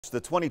The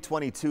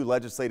 2022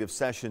 legislative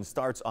session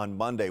starts on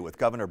Monday with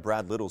Governor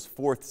Brad Little's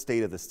fourth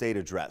State of the State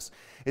address.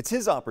 It's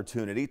his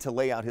opportunity to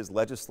lay out his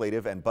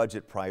legislative and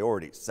budget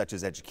priorities, such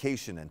as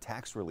education and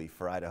tax relief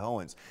for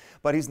Idahoans.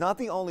 But he's not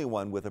the only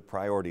one with a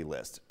priority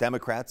list.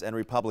 Democrats and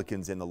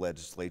Republicans in the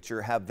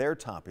legislature have their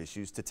top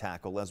issues to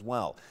tackle as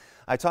well.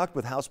 I talked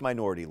with House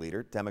Minority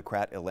Leader,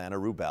 Democrat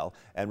Ilana Rubel,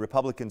 and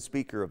Republican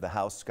Speaker of the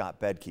House, Scott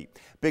Bedke.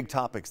 Big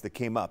topics that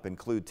came up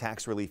include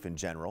tax relief in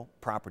general,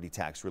 property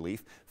tax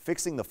relief,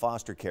 fixing the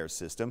foster care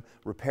system,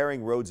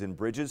 repairing roads and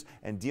bridges,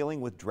 and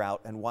dealing with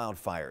drought and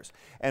wildfires.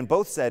 And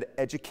both said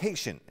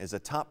education is a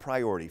top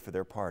priority for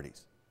their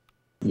parties.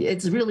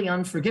 It's really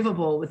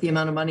unforgivable with the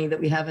amount of money that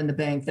we have in the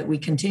bank that we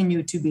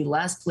continue to be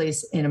last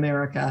place in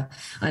America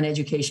on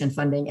education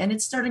funding. And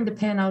it's starting to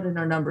pan out in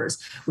our numbers.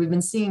 We've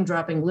been seeing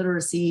dropping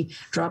literacy,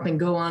 dropping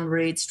go-on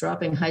rates,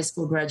 dropping high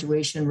school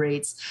graduation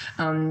rates.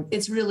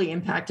 It's really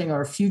impacting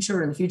our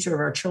future and the future of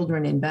our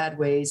children in bad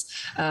ways.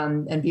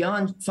 And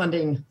beyond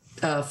funding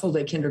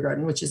full-day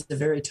kindergarten, which is a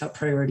very top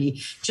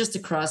priority, just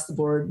across the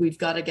board. We've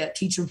got to get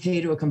teacher pay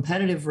to a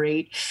competitive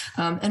rate.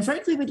 And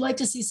frankly, we'd like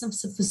to see some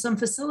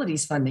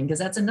facilities funding, because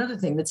that's another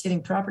thing that's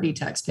hitting property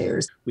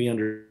taxpayers. We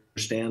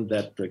understand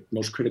that the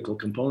most critical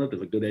component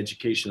of a good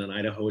education in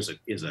Idaho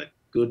is a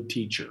good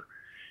teacher.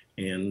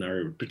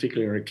 And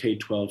particularly our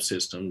K-12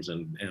 systems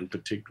and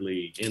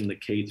particularly in the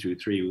K through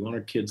 3, we want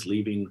our kids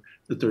leaving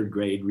the third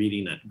grade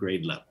reading at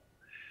grade level.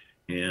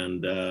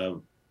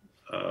 And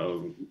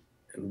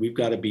we've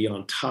got to be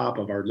on top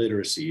of our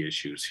literacy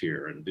issues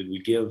here. And did we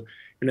give,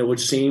 it would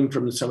seem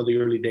from some of the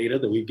early data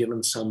that we've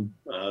given some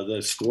the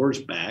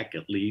scores back,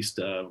 at least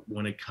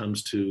when it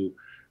comes to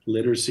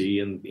literacy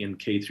in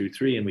K through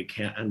 3, and we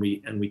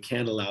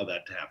can't allow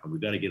that to happen. We've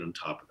got to get on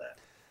top of that.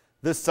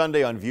 This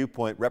Sunday on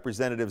Viewpoint,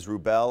 Representatives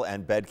Rubel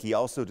and Bedke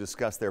also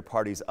discussed their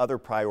party's other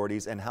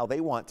priorities and how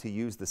they want to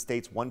use the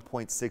state's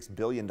 $1.6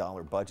 billion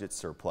budget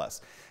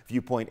surplus.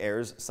 Viewpoint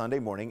airs Sunday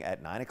morning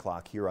at 9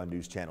 o'clock here on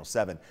News Channel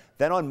 7.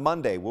 Then on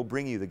Monday, we'll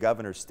bring you the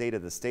governor's State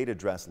of the State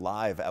address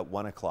live at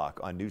 1 o'clock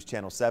on News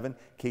Channel 7,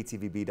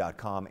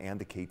 KTVB.com,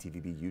 and the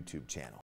KTVB YouTube channel.